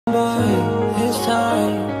It's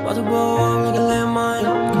time, about to blow up like a landmine.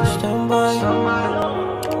 Stand by.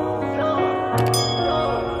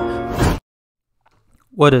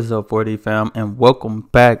 What is up, 40 fam, and welcome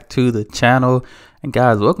back to the channel. And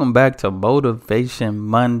guys, welcome back to Motivation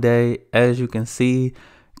Monday. As you can see,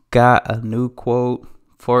 got a new quote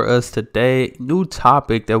for us today, new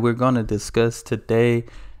topic that we're going to discuss today.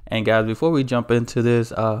 And guys, before we jump into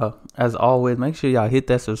this, as always, make sure y'all hit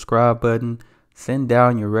that subscribe button. Send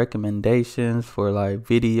down your recommendations for like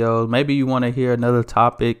videos. Maybe you want to hear another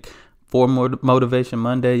topic for Motivation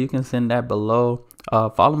Monday. You can send that below.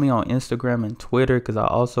 Follow me on Instagram and Twitter, because I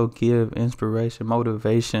also give inspiration,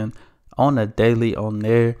 motivation on a daily on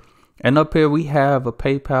there. And up here we have a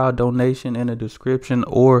PayPal donation in the description,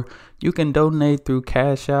 or you can donate through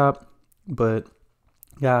Cashapp. But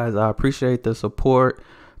guys, I appreciate the support.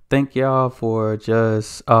 Thank y'all for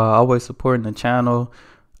just always supporting the channel.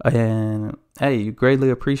 And hey, you greatly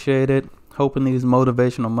appreciate it. Hoping these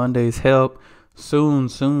motivational Mondays help. Soon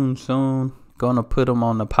gonna put them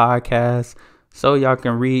on the podcast so y'all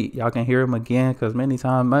can read, y'all can hear them again, because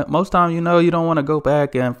most times, you know, you don't want to go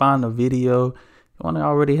back and find a video. You want to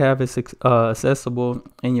already have it accessible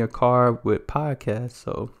in your car with podcasts.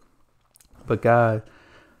 So, but guys,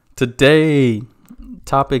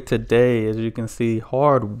 topic today, as you can see,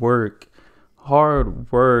 hard work,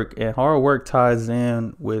 and hard work ties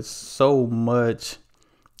in with so much.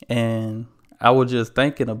 And I was just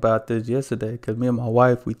thinking about this yesterday, because me and my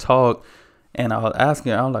wife, we talked, and I was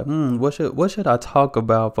asking her, I was like, what should I talk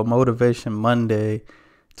about for Motivation Monday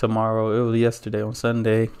tomorrow? It was yesterday on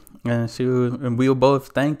Sunday, and we were both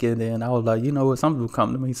thinking, and I was like, you know what, something will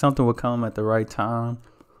come to me, something will come at the right time.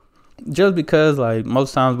 Just because, like,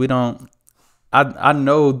 most times we don't, I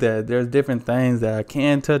know that there's different things that I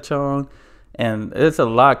can touch on, and it's a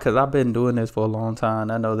lot, because I've been doing this for a long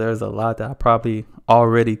time. I know there's a lot that I probably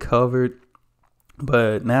already covered,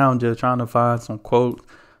 but now I'm just trying to find some quotes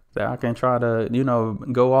that I can try to, you know,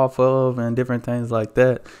 go off of, and different things like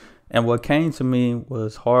that. And what came to me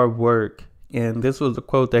was hard work. And this was the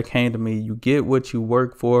quote that came to me: you get what you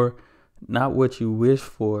work for, not what you wish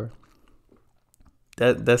for.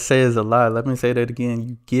 That says a lot. Let me say that again.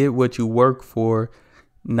 You get what you work for,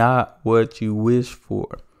 not what you wish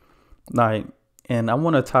for. Like, and I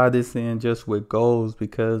want to tie this in just with goals,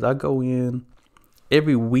 because I go in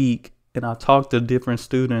every week and I talk to different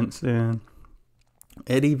students, and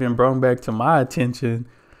it even brought back to my attention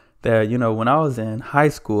that, you know, when I was in high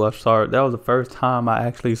school, that was the first time I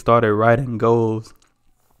actually started writing goals.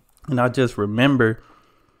 And I just remember,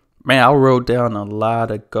 man, I wrote down a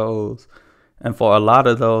lot of goals. And for a lot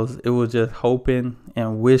of those, it was just hoping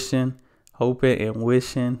and wishing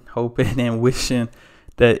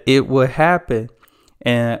that it would happen.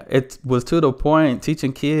 And it was to the point,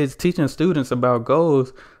 teaching students about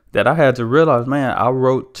goals, that I had to realize, man, I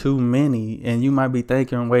wrote too many. And you might be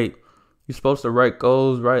thinking, wait, you're supposed to write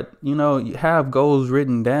goals, right? You know, you have goals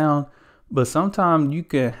written down, but sometimes you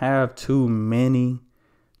can have too many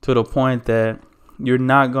to the point that you're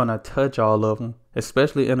not going to touch all of them,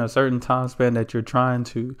 especially in a certain time span that you're trying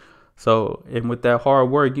to. So, and with that hard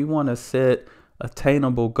work, you want to set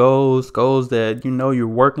attainable goals that, you know, you're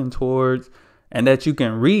working towards and that you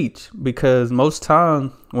can reach, because most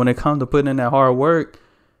times when it comes to putting in that hard work,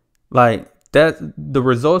 like that, the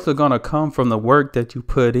results are going to come from the work that you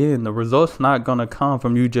put in. The results not going to come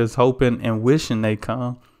from you just hoping and wishing they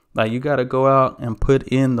come. Like, you got to go out and put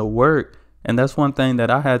in the work. And that's one thing that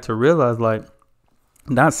I had to realize. Like,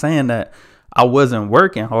 not saying that I wasn't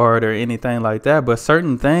working hard or anything like that, but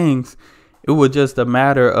certain things, it was just a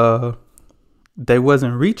matter of they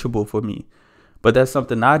wasn't reachable for me. But that's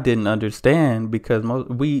something I didn't understand, because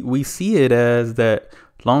we see it as that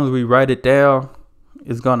as long as we write it down,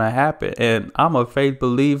 it's gonna happen. And I'm a faith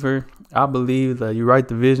believer. I believe that you write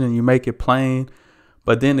the vision, you make it plain.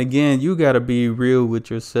 But then again, you gotta be real with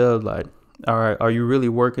yourself. Like, all right, are you really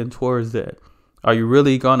working towards that? Are you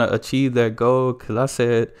really gonna achieve that goal? Because I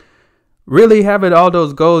said, really having all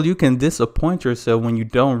those goals, you can disappoint yourself when you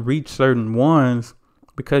don't reach certain ones,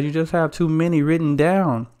 because you just have too many written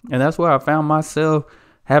down. And that's where I found myself,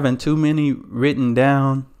 having too many written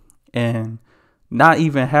down and not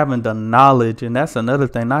even having the knowledge. And that's another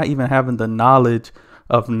thing, not even having the knowledge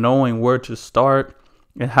of knowing where to start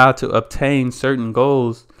and how to obtain certain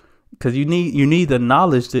goals, because you need the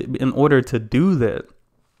knowledge in order to do that.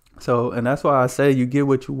 So, and that's why I say you get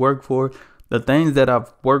what you work for. The things that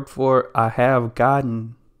I've worked for, I have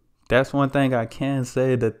gotten. That's one thing I can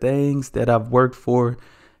say. The things that I've worked for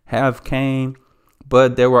have came,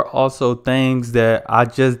 but there were also things that I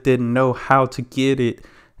just didn't know how to get it.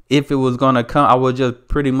 If it was going to come, I was just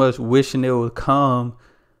pretty much wishing it would come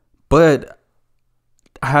But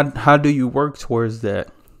how do you work towards that,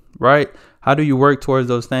 right? How do you work towards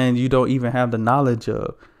those things you don't even have the knowledge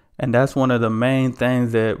of? And that's one of the main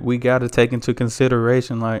things that we got to take into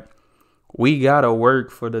consideration. Like, we got to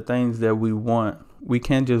work for the things that we want. We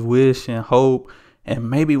can't just wish and hope and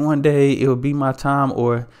maybe one day it'll be my time,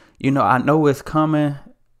 or, I know it's coming.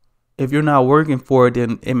 If you're not working for it,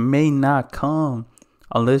 then it may not come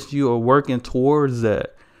unless you are working towards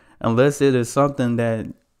that, unless it is something that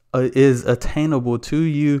is attainable to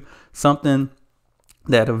you, something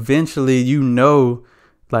that eventually,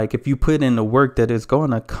 like if you put in the work, that it's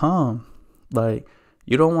going to come. Like,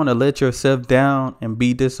 you don't want to let yourself down and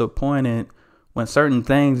be disappointed when certain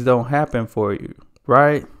things don't happen for you,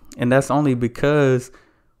 right? And that's only because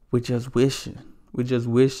we're just wishing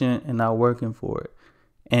and not working for it.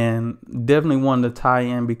 And definitely wanted to tie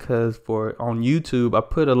in because on YouTube, I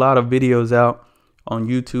put a lot of videos out on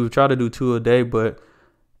YouTube, try to do 2 a day, but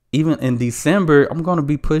even in December, I'm going to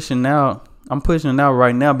be pushing out. I'm pushing out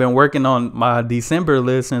right now. Been working on my December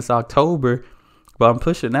list since October, but I'm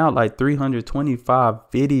pushing out like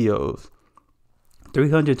 325 videos.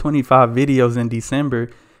 325 videos in December,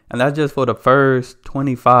 and that's just for the first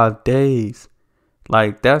 25 days.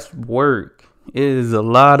 Like, that's work. It is a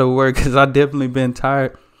lot of work because I've definitely been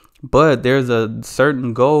tired, but there's a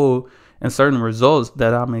certain goal and certain results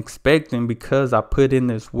that I'm expecting because I put in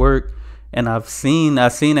this work, and I've seen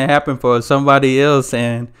it happen for somebody else,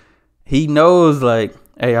 and he knows, like,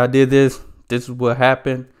 hey, I did this is what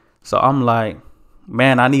happened. So I'm like,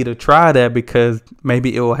 man, I need to try that because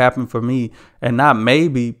maybe it will happen for me. And not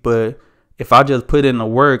maybe, but if I just put in the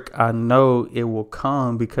work, I know it will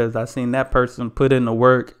come because I seen that person put in the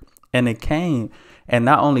work and it came. And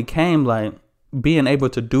not only came, like, being able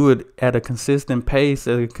to do it at a consistent pace,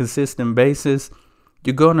 at a consistent basis,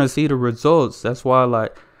 you're going to see the results. That's why,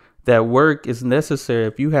 like, that work is necessary.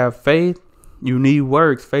 If you have faith, you need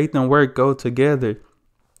work. Faith and work go together.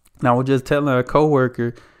 Now, I was just telling a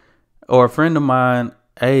coworker or a friend of mine,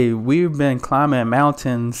 hey, we've been climbing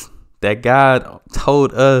mountains that God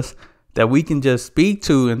told us that we can just speak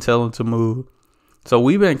to and tell them to move. So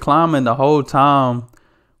we've been climbing the whole time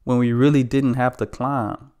when we really didn't have to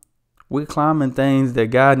climb. We're climbing things that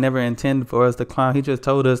God never intended for us to climb. He just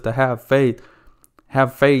told us to have faith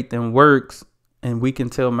and works, and we can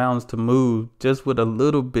tell mountains to move just with a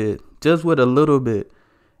little bit.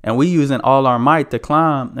 And we using all our might to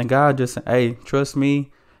climb. And God just said, hey, trust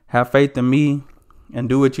me, have faith in me, and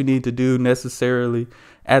do what you need to do necessarily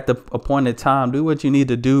at the appointed time. Do what you need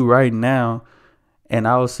to do right now, and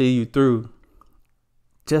I will see you through.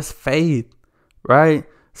 Just faith, right?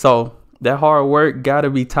 So that hard work got to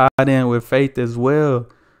be tied in with faith as well.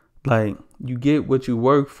 Like, you get what you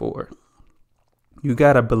work for. You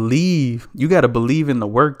got to believe. You got to believe in the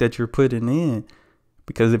work that you're putting in.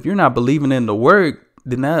 Because if you're not believing in the work,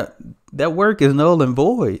 then that work is null and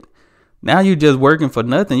void. Now you're just working for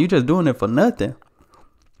nothing. You're just doing it for nothing.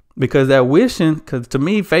 Because that wishing, because to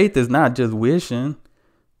me, faith is not just wishing.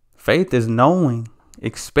 Faith is knowing,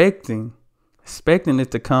 expecting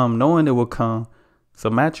it to come, knowing it will come. So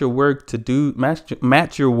match your work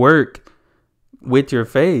with your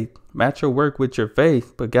faith. Match your work with your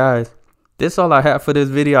faith. But guys, this is all I have for this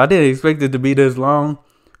video. I didn't expect it to be this long,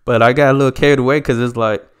 but I got a little carried away because it's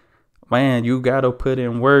like, man, you got to put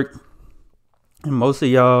in work. And most of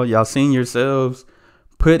y'all seen yourselves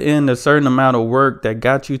put in a certain amount of work that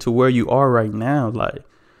got you to where you are right now. Like,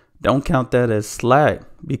 don't count that as slack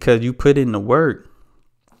because you put in the work.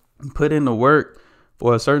 You put in the work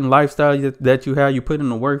for a certain lifestyle that you have. You put in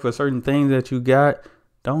the work for certain things that you got.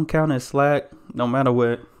 Don't count as slack, no matter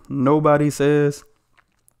what nobody says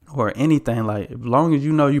or anything. Like, as long as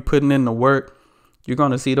you know you're putting in the work, you're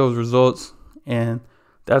going to see those results. And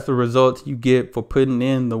that's the results you get for putting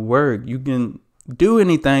in the work. You can do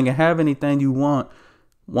anything and have anything you want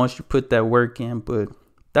once you put that work in. But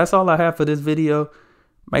that's all I have for this video.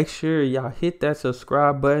 Make sure y'all hit that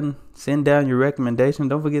subscribe button. Send down your recommendation.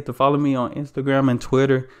 Don't forget to follow me on Instagram and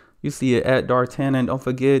Twitter. You see it at Dartanan. Don't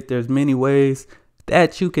forget, there's many ways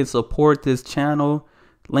that you can support this channel.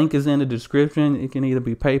 Link is in the description. It can either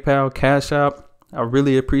be PayPal, Cashapp. I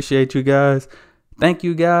really appreciate you guys. Thank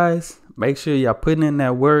you guys. Make sure y'all putting in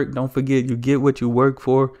that work. Don't forget, you get what you work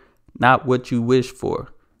for, not what you wish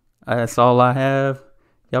for. That's all I have.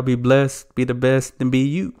 Y'all be blessed, be the best, and be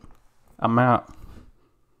you. I'm out.